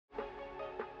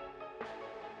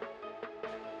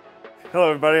Hello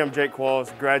everybody, I'm Jake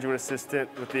Qualls, graduate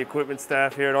assistant with the equipment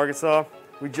staff here at Arkansas.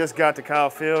 We just got to Kyle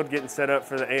Field getting set up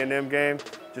for the A&M game.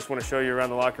 Just want to show you around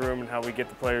the locker room and how we get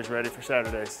the players ready for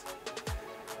Saturdays.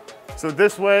 So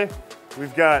this way,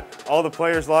 we've got all the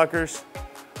players' lockers.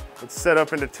 It's set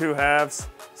up into two halves.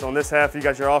 So on this half, you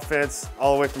got your offense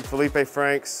all the way from Felipe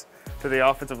Franks to the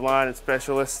offensive line and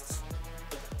specialists.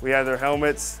 We have their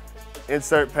helmets,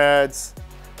 insert pads,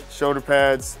 shoulder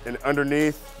pads, and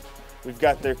underneath, we've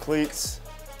got their cleats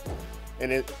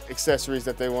and accessories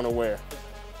that they want to wear.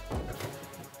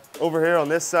 Over here on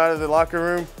this side of the locker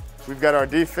room, we've got our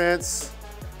defense.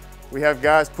 We have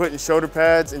guys putting shoulder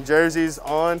pads and jerseys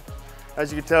on.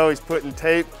 As you can tell, he's putting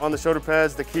tape on the shoulder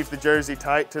pads to keep the jersey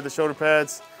tight to the shoulder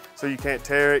pads so you can't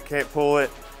tear it, can't pull it.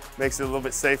 Makes it a little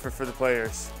bit safer for the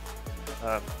players.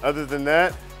 Other than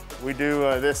that, we do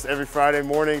this every Friday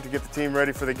morning to get the team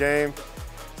ready for the game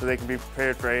so they can be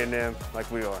prepared for A&M like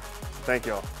we are. Thank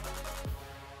y'all.